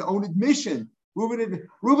Reuben's own admission.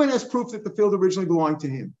 Reuben has proof that the field originally belonged to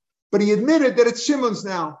him, but he admitted that it's Shimon's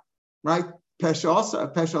now, right? It's only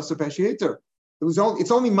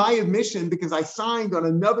my admission because I signed on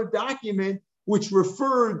another document which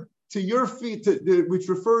referred to your feet, which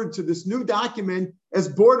referred to this new document as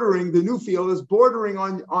bordering the new field, as bordering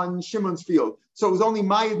on Shimon's field. So it was only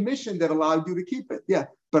my admission that allowed you to keep it. Yeah,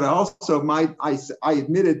 but also I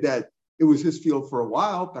admitted that it was his field for a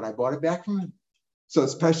while, but I bought it back from him. So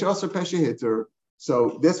it's Peshas or Pesha Hitter.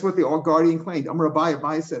 So that's what the guardian claimed. Amar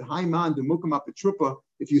Abai said, "Hi man, the mukam up a truppa.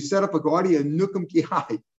 If you set up a guardian, nukum ki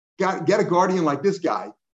hai. Get a guardian like this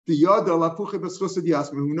guy. The Yada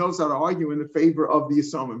who knows how to argue in the favor of the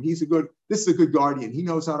Yisomim. This is a good guardian. He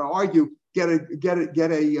knows how to argue. Get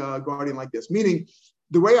a guardian like this. Meaning,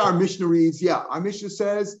 the way our Mishnah reads, our Mishnah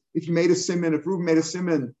says, if Reuben made a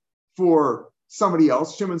simon for somebody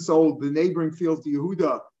else, Shimon sold the neighboring field to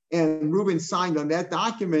Yehuda, and Reuben signed on that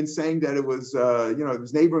document saying that it was, it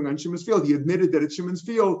was neighboring on Shimon's field. He admitted that it's Shimon's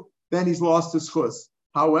field. Then he's lost his chus.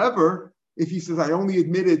 However, if he says, I only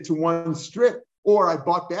admitted to one strip, or I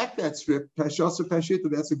bought back that strip, Peshas or Peshita,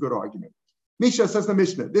 that's a good argument. Misha says the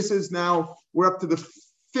Mishnah. This is now, we're up to the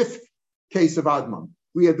fifth case of Admon.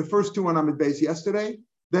 We had the first two on Amid Beis yesterday.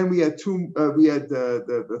 Then we had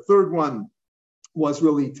the third one was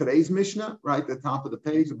really today's Mishnah, right? The top of the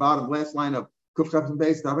page, the bottom last line of Kuf Chav and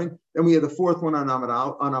Beis Davin. Then we had the fourth one on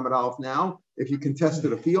Amid Aleph now, if you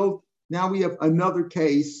contested a field. Now we have another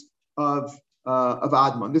case of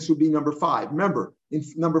Admon. This would be number 5. Remember, in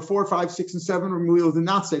number 4, 5, 6, and 7, Ramulil did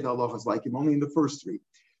not say the halacha is like him, only in the first 3.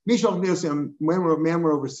 Mishal Nirsim, when a man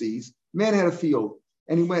were overseas, man had a field,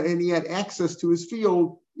 and he went and he had access to his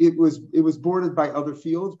field. It was bordered by other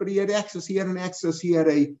fields, but he had access. He had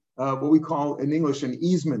a what we call in English an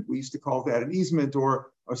easement. We used to call that an easement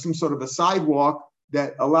or some sort of a sidewalk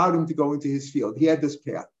that allowed him to go into his field. He had this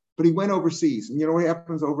path, but he went overseas. And you know what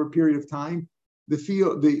happens over a period of time? The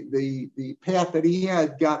field, the path that he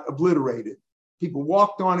had got obliterated. People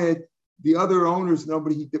walked on it. The other owners,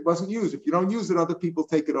 it wasn't used. If you don't use it, other people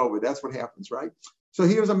take it over. That's what happens, right? So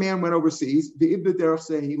here's a man went overseas. The Ibn Derech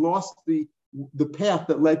say he lost the path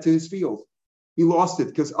that led to his field. He lost it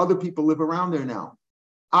because other people live around there now.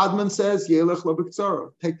 Adman says, Yelech lo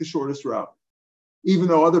b'ktsara, take the shortest route. Even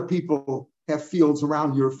though other people have fields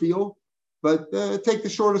around your field, but take the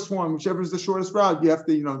shortest one, whichever is the shortest route. You have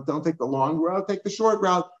to, don't take the long route, take the short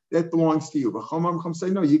route that belongs to you. But Chacham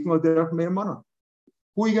say, no, you can go derech me'amana.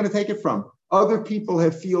 Who are you going to take it from? Other people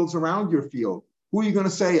have fields around your field. Who are you going to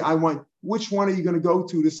say, which one are you going to go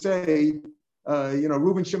to say,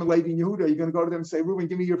 Reuben, Shimon, Levi, and Yehuda? You're going to go to them and say, Reuben,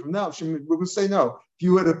 give me your from now. Reuben say no. If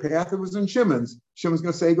you had a path, it was in Shimon's. Shimon's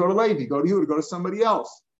going to say, go to Levi, go to Yehuda, go to somebody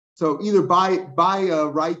else. So either buy a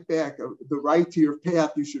right back, the right to your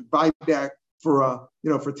path, you should buy back for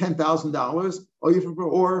 $10,000,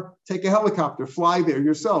 or take a helicopter, fly there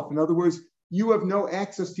yourself. In other words, you have no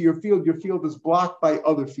access to your field. Your field is blocked by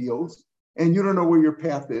other fields, and you don't know where your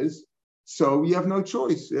path is. So you have no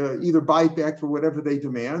choice. Either buy it back for whatever they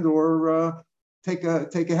demand, or take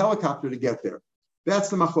a helicopter to get there. That's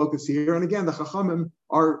the machlokas here. And again, the chachamim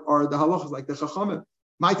are the halachas like the chachamim.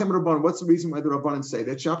 My time Rabbanan, what's the reason why the Rabbanan say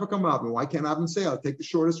that? Shafak Avin, why can't Avin say, I'll take the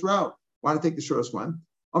shortest route? Why not take the shortest one?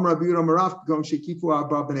 It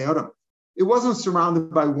wasn't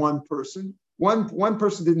surrounded by one person. One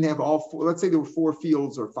person didn't have all four. Let's say there were 4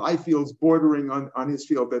 fields or 5 fields bordering on his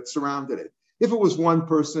field that surrounded it. If it was one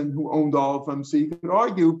person who owned all of them, so you could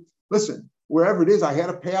argue, listen, wherever it is, I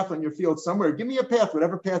had a path on your field somewhere. Give me a path,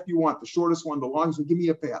 whatever path you want, the shortest one, the longest one, give me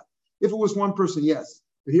a path. If it was one person, yes.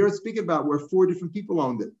 But here it's speaking about where 4 different people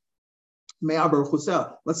owned it.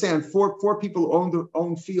 Let's say on four people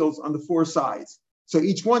owned fields on the 4 sides. So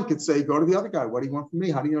each one could say, go to the other guy. What do you want from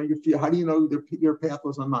me? How do you know your field? How do you know your path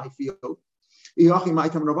was on my field?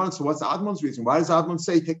 So what's Admon's reason? Why does Admon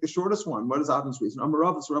say take the shortest one? What is Admon's reason?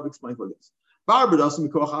 Rav explains what it is.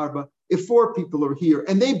 If 4 people are here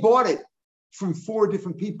and they bought it from 4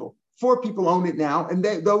 different people, 4 people own it now, and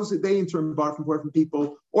they in turn bought it from 4 different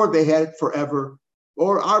people, or they had it forever,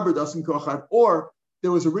 or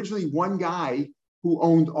there was originally one guy who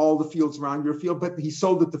owned all the fields around your field, but he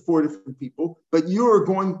sold it to 4 different people. But you're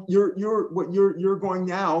going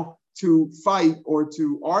now to fight or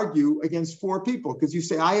to argue against 4 people because you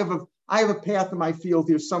say I have a path in my field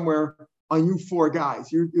here somewhere on you 4 guys.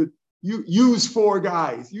 You use 4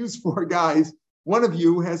 guys. Use 4 guys. One of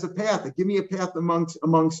you has a path. Give me a path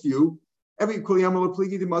amongst you. Everybody agrees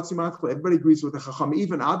with the Chacham.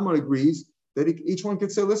 Even Admon agrees that each one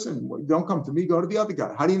could say, listen, don't come to me, go to the other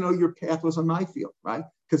guy. How do you know your path was on my field, right?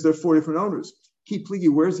 Because there are 4 different owners. Keep pligi,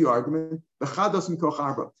 where's the argument?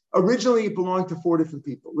 Originally, it belonged to 4 different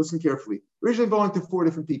people. Listen carefully. Originally, it belonged to 4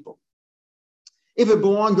 different people. If it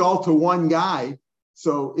belonged all to one guy,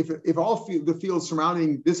 so if all the fields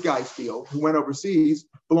surrounding this guy's field, who went overseas,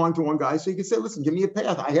 belonged to one guy, so you could say, listen, give me a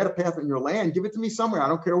path. I had a path on your land. Give it to me somewhere. I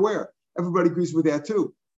don't care where. Everybody agrees with that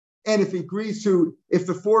too. And if he agrees to, if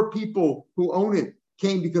the 4 people who own it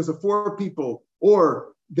came because of 4 people,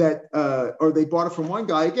 or they bought it from one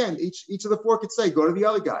guy, again, each of the 4 could say, go to the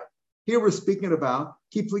other guy. Here we're speaking about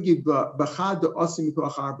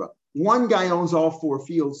one guy owns all 4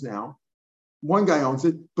 fields now. One guy owns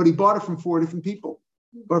it, but he bought it from 4 different people.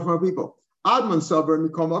 Admon Saber and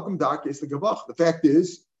Mikol Malcolm Dak is the Gavach. The fact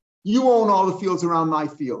is, you own all the fields around my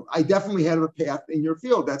field. I definitely had a path in your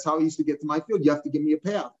field. That's how I used to get to my field. You have to give me a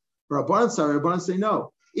path. Rabbanan say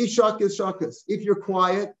no. If shakas, if you're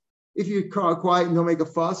quiet and don't make a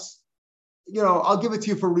fuss, I'll give it to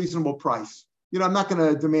you for a reasonable price. I'm not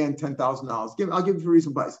going to demand $10,000. I'll give it for a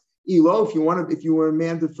reasonable price. Elo, if you want to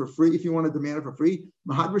demand it for free,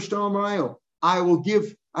 I will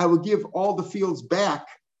give all the fields back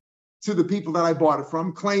to the people that I bought it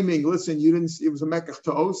from, claiming, listen, it was a mekach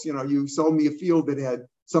toos, you sold me a field that had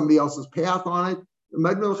somebody else's path on it. You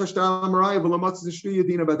won't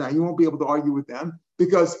be able to argue with them,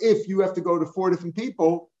 because if you have to go to 4 different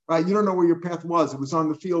people, right, you don't know where your path was. It was on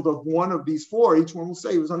the field of one of these 4. Each one will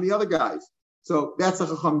say it was on the other guys. So that's a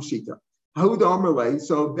chacham shita.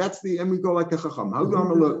 So that's and we go like a chacham.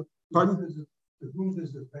 Pardon? Who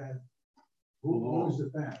does the path? Who owns the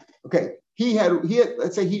path? Okay, he had.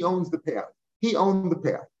 Let's say he owns the path. He owned the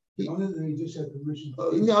path. He owned it, and he just had permission.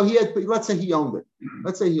 No, he had. Let's say he owned it.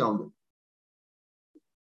 But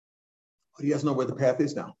he doesn't know where the path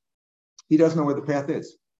is now. He doesn't know where the path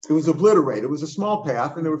is. It was obliterated. It was a small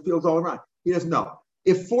path, and there were fields all around. He doesn't know.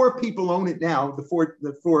 If 4 people own it now, the four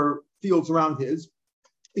fields around his,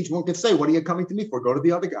 Each one could say, what are you coming to me for? Go to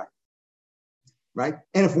the other guy, right?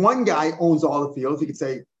 And if one guy owns all the fields, he could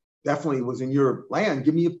say, definitely was in your land.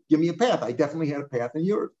 Give me a path. I definitely had a path in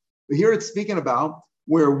yours. But here it's speaking about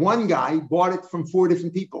where one guy bought it from four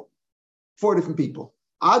different people.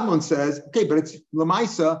 Admon says, okay, but it's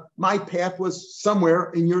Lamaisa, my path was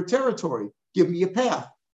somewhere in your territory. Give me a path.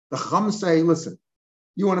 The Chum say, listen,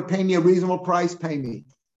 you want to pay me a reasonable price, pay me.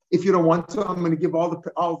 If you don't want to, I'm going to give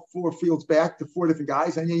all four fields back to four different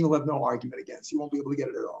guys, and then you'll have no argument against. You won't be able to get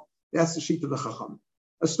it at all. That's the sheet of the Chacham.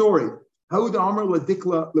 A story. Hauda Amar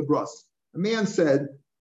Ladikla Lebros. A man said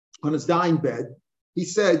on his dying bed, he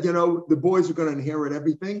said, the boys are going to inherit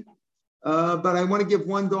everything, but I want to give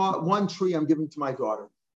one tree I'm giving to my daughter.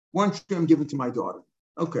 One tree I'm giving to my daughter.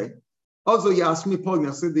 Okay. Also, Yasmi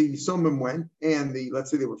Pogna said the Yisomim went, and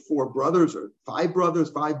let's say there were four brothers or five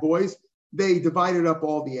boys. They divided up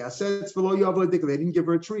all the assets. They didn't give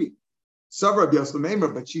her a tree. Sabra Yosef,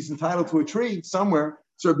 but she's entitled to a tree somewhere.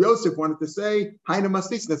 So Rabbi Yosef wanted to say, Haina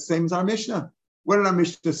Mastis, that's the same as our Mishnah. What did our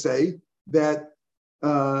Mishnah say? That,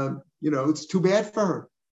 it's too bad for her.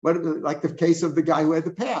 Like the case of the guy who had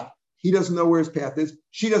the path. He doesn't know where his path is.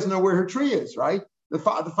 She doesn't know where her tree is, right? The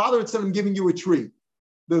father had said, I'm giving you a tree.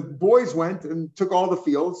 The boys went and took all the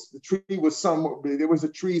fields. The tree was there was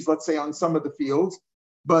trees, let's say, on some of the fields,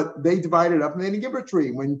 but they divided up and they didn't give her a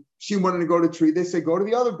tree. When she wanted to go to a tree, they said, go to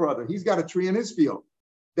the other brother. He's got a tree in his field.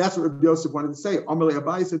 That's what Rabbi Yosef wanted to say. Amalei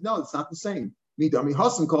Abai said, no, it's not the same. In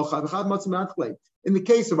the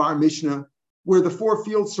case of our Mishnah, where the four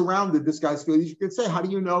fields surrounded this guy's field, you could say, how do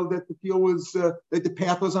you know that the field was, that the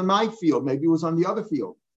path was on my field? Maybe it was on the other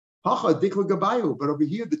field. But over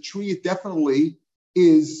here, the tree definitely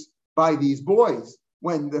is by these boys.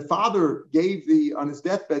 When the father on his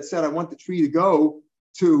deathbed said, I want the tree to go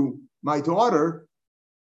to my daughter,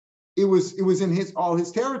 it was in all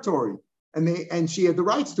his territory. And she had the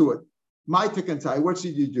rights to it. My tikantai, what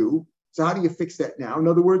should you do? So how do you fix that now? In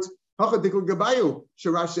other words, at the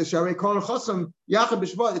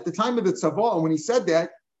time of the tzavah, when he said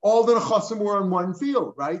that, all the nechasim were on one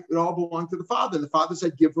field, right? It all belonged to the father. The father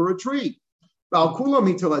said, give her a tree. He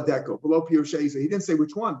didn't say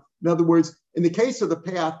which one. In other words, in the case of the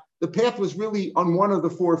path was really on one of the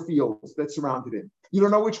four fields that surrounded it. You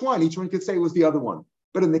don't know which one. Each one could say it was the other one.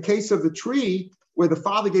 But in the case of the tree, where the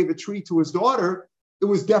father gave a tree to his daughter, it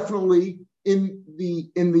was definitely in the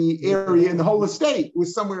area, in the whole estate. It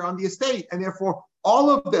was somewhere on the estate. And therefore, all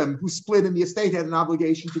of them who split in the estate had an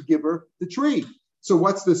obligation to give her the tree. So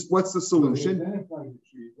what's the solution?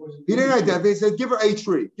 He didn't identify. He said, give her a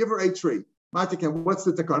tree. Give her a tree. What's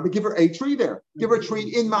the takana? But give her a tree there. Give her a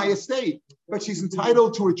tree in my estate. But she's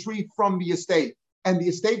entitled to a tree from the estate. And the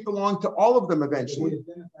estate belonged to all of them eventually.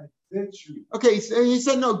 Okay, so he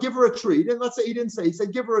said, no, give her a tree. He didn't say, he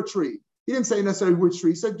said, give her a tree. He didn't say necessarily which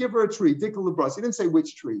tree. He said, give her a tree. Dikkel lebras. He didn't say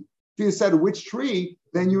which tree. If he said which tree,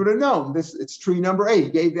 then you would have known it's tree number 8. He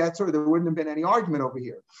gave that sort of, there wouldn't have been any argument over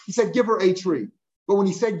here. He said, give her a tree. But when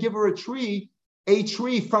he said, give her a tree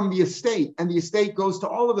from the estate, and the estate goes to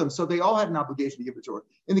all of them. So they all had an obligation to give it to her.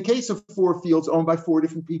 In the case of 4 fields owned by 4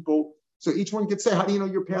 different people, so each one could say, how do you know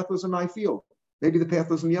your path was in my field? Maybe the path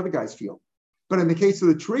was in the other guy's field. But in the case of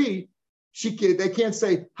the tree, they can't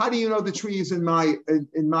say, how do you know the tree is in my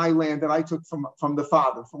land that I took from the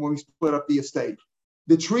father, from when we split up the estate?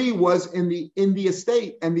 The tree was in the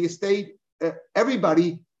estate, and the estate,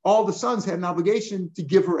 everybody, all the sons had an obligation to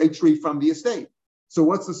give her a tree from the estate. So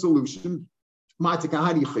what's the solution? Matika,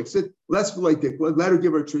 how do you fix it? Let her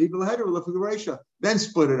give her a tree, then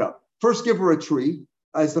split it up. First, give her a tree,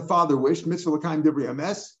 as the father wished, mitzvah l'kaim divrei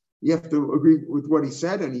hames. You have to agree with what he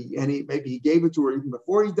said, and he maybe he gave it to her even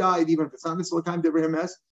before he died, even if it's not mitzvah l'kaim divrei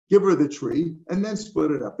hames. Give her the tree, and then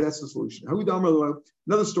split it up. That's the solution.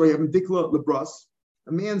 Another story, having dikla lebras.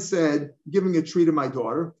 A man said, giving a tree to my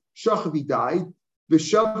daughter, Shachavi died,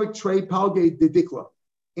 Vishavik trey palge de dikla.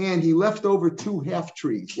 And he left over 2 half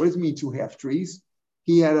trees. What does it mean, 2 half trees?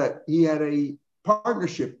 He had a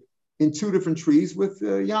partnership in 2 different trees with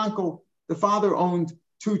Yankel. The father owned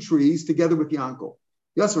 2 trees together with Yankel.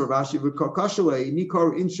 This is called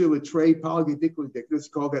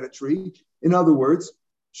that a tree. In other words,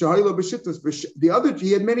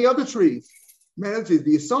 he had many other trees. The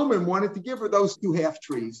Yisomim wanted to give her those 2 half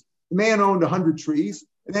trees. The man owned 100 trees,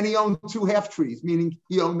 and then he owned 2 half trees, meaning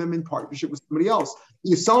he owned them in partnership with somebody else.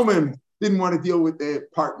 The Yisomim didn't want to deal with their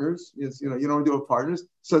partners. You don't deal with partners.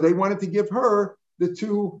 So they wanted to give her the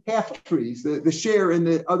 2 half trees, the share in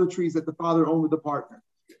the other trees that the father owned with the partner.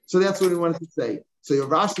 So that's what he wanted to say. So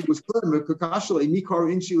Rashi was clear.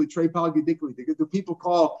 Do people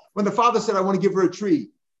call, when the father said, I want to give her a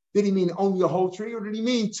tree, did he mean only a whole tree, or did he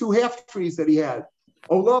mean 2 half trees that he had?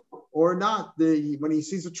 Olo, or not. When he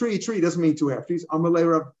sees a tree doesn't mean 2 half trees. Amalei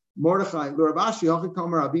Rav Mordechai, Rav Ashi,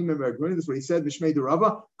 Hachikamer Abim Mergrin. That's what he said. B'shmei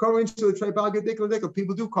derava. Coming into the tree,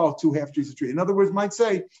 people do call 2 half trees a tree. In other words, might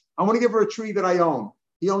say, I want to give her a tree that I own.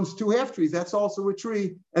 He owns 2 half trees. That's also a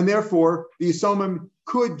tree, and therefore the Yisomim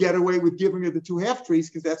could get away with giving her the 2 half trees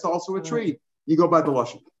because that's also a tree. You go by the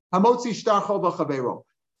lashon. Hamotzi shtar chol b'chavero.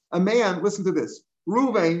 A man, listen to this.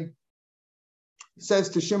 Reuven says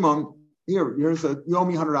to Shimon, here's a you owe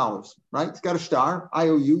me $100, right? It's got a star. I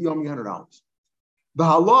owe you. You owe me $100.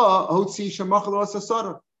 V'hala hotzi shemachalo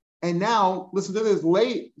asasara. And now listen to this.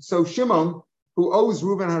 Late. So Shimon, who owes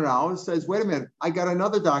Reuven $100, says, "Wait a minute. I got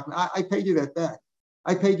another document. I paid you that back.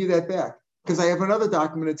 I paid you that back because I have another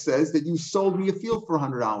document that says that you sold me a field for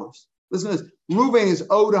 $100." Listen to this. Reuven is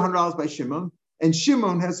owed $100 by Shimon, and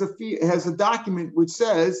Shimon has a document which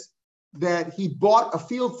says that he bought a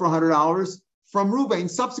field for $100 from Reuven.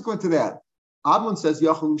 Subsequent to that, Adlon says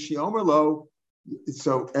Yachalu Shiomer Lo.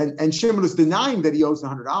 So and Shimon is denying that he owes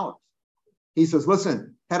 $100. He says,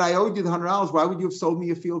 "Listen, had I owed you the $100, why would you have sold me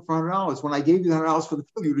a field for $100? When I gave you the $100 for the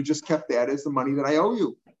field, you would have just kept that as the money that I owe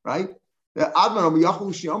you, right?" I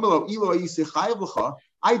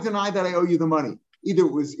deny that I owe you the money. Either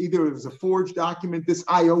it was a forged document. This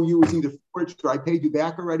IOU is either forged or I paid you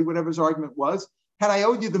back already, whatever his argument was. Had I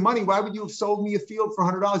owed you the money, why would you have sold me a field for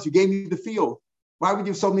 $100? You gave me the field. Why would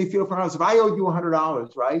you have sold me a field for $100? If I owed you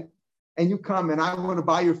 $100, right, and you come and I want to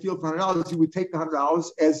buy your field for $100, you would take the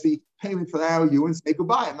 $100 as the payment for the IOU and say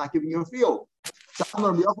goodbye. I'm not giving you a field. You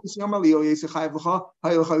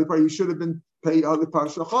should have been paid when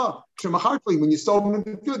you sold me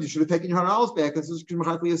the field. You should have taken your $100 back. This is the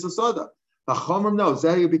Chomer knows.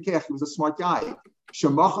 He was a smart guy.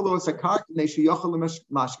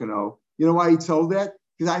 You know why he told that?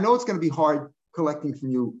 Because I know it's going to be hard collecting from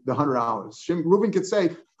you the $100. Reuben could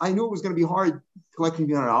say, I knew it was going to be hard collecting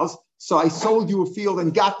the $100, so I sold you a field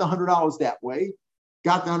and got the $100 that way.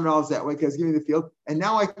 Because give me the field, and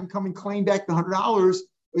now I can come and claim back the $100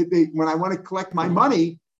 when I want to collect my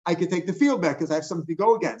money. I could take the field back because I have something to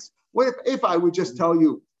go against. What if I would just tell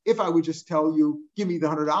you? If I would just tell you, give me the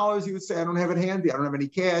 $100, you would say, I don't have it handy. I don't have any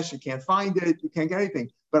cash. You can't find it. You can't get anything.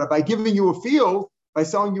 But by giving you a field, by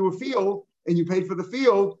selling you a field, and you paid for the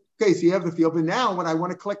field, okay, so you have the field. But now when I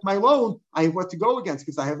want to collect my loan, I have what to go against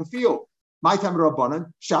because I have a field. My time at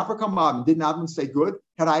Rabbanan, Shafar Kamab, didn't Abin say good?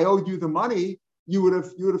 Had I owed you the money, you would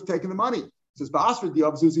have taken the money. It says,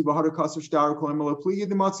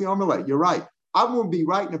 you're right. I won't be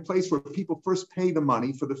right in a place where people first pay the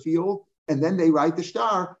money for the field and then they write the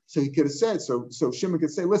star. So he could have said, so Shimon could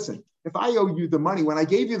say, listen, if I owe you the money, when I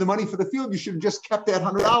gave you the money for the field, you should have just kept that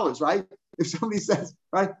 $100, right? If somebody says,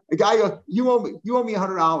 right, a guy goes, you owe me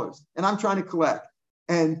 $100 and I'm trying to collect.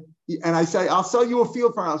 And I say, I'll sell you a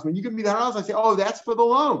field for $100. When you give me the $100, I say, oh, that's for the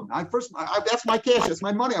loan. That's my cash. That's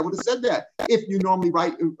my money. I would have said that if you normally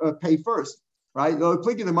pay first. Right? You should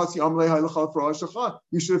have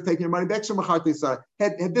taken your money back.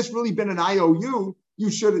 Had this really been an IOU,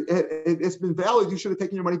 it's been valid. You should have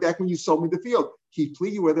taken your money back when you sold me the field. Keep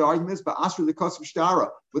pleading where the argument is, but Asher the cost of Shtara,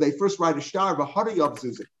 where they first write a star,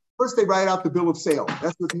 first they write out the bill of sale.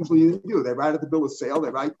 That's what usually they do. They write out the bill of sale, they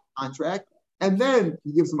write the contract, and then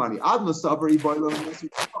he gives the money.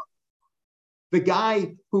 The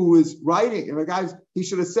guy who was writing, he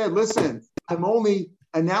should have said, listen, I'm only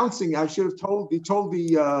announcing. I should have told the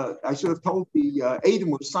Adam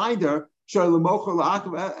who signed her. In other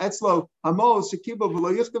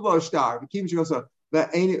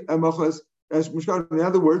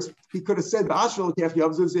words, he could have said,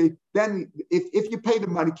 then if you pay the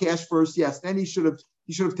money cash first, yes, then he should have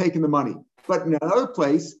taken the money. But in another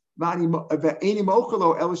place, if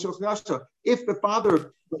the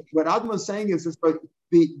father, what Adam is saying is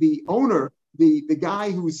the owner, the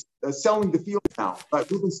guy who's selling the field now, right?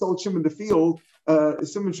 Reuben sold Shimon the field,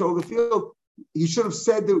 Shimon sold the field. He should have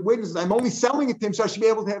said to witnesses, I'm only selling it to him so I should be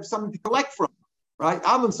able to have something to collect from, right?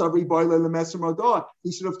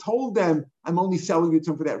 He should have told them, I'm only selling it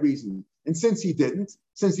to him for that reason. And since he didn't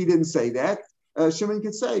say that, Shimon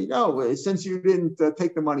could say, no, since you didn't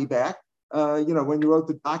take the money back, when you wrote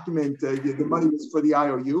the document, the money was for the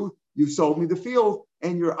IOU, you sold me the field,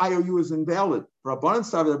 and your IOU is invalid. For Rabbanan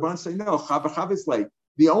say, no, Chav is late.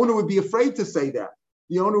 The owner would be afraid to say that.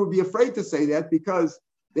 Because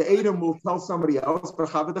the Adam will tell somebody else, but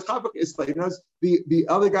Chav is late. The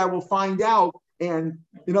other guy will find out, and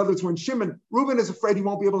in other words, when Reuben is afraid he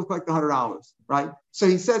won't be able to collect the $100, right? So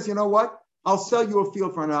he says, you know what? I'll sell you a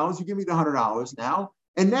field for $100. You give me the $100 now,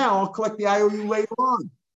 and now I'll collect the IOU later on.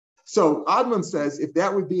 So Adlon says, if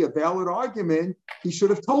that would be a valid argument, he should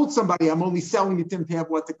have told somebody, I'm only selling it to him to have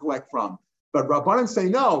what to collect from. But Rabbanan say,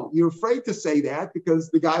 no, you're afraid to say that because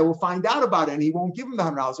the guy will find out about it and he won't give him the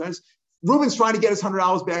 $100. Reuben's trying to get his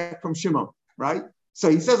 $100 back from Shimon, right? So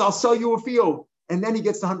he says, I'll sell you a field. And then he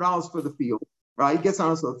gets the $100 for the field, right? He gets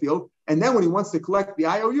 $100 for the field. And then when he wants to collect the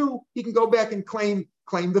IOU, he can go back and claim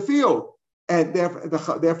the field. And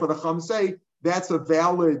therefore the Chum say, that's a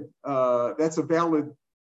valid, it's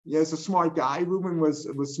a smart guy. Reuben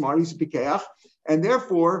was smart, he's a pikeach. And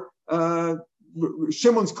therefore,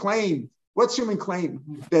 Shimon's claim, what's Shimon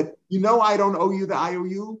claim? That, I don't owe you the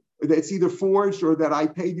IOU, that it's either forged or that I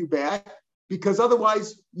paid you back, because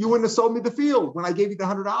otherwise you wouldn't have sold me the field. When I gave you the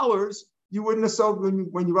 $100, you wouldn't have sold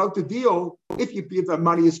when you wrote the deal. If the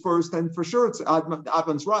money is first, then for sure it's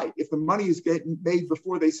Admon's right. If the money is getting made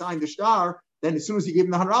before they signed the shtar, then as soon as you give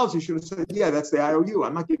them the $100, you should have said, yeah, that's the IOU.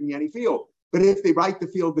 I'm not giving you any field. But if they write the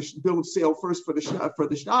bill of sale first for the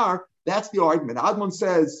shtar, that's the argument. Admon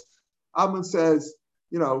says,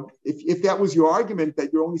 if that was your argument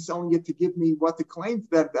that you're only selling it to give me what the claim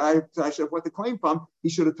that I should have what the claim from, he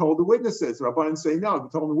should have told the witnesses. Rabbanan say no. If he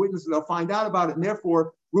told the witnesses, they'll find out about it, and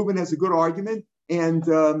therefore Reuben has a good argument, and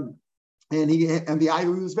the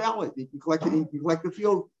IOU is valid. He can collect it. He can collect the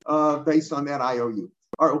field based on that IOU.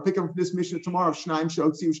 All right, we'll pick up this mission tomorrow. Shnaim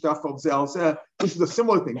Shotzi Ushtachov Zel. This is a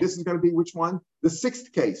similar thing. This is going to be which one? The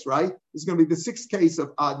sixth case, right? This is going to be the sixth case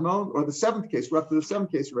of Admon, or the seventh case. We're up to the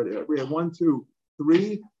seventh case already. We have 1, 2,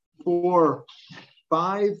 3, 4,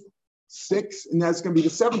 5, 6, and that's going to be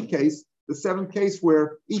the seventh case. The seventh case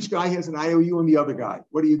where each guy has an IOU on the other guy.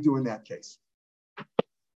 What do you do in that case?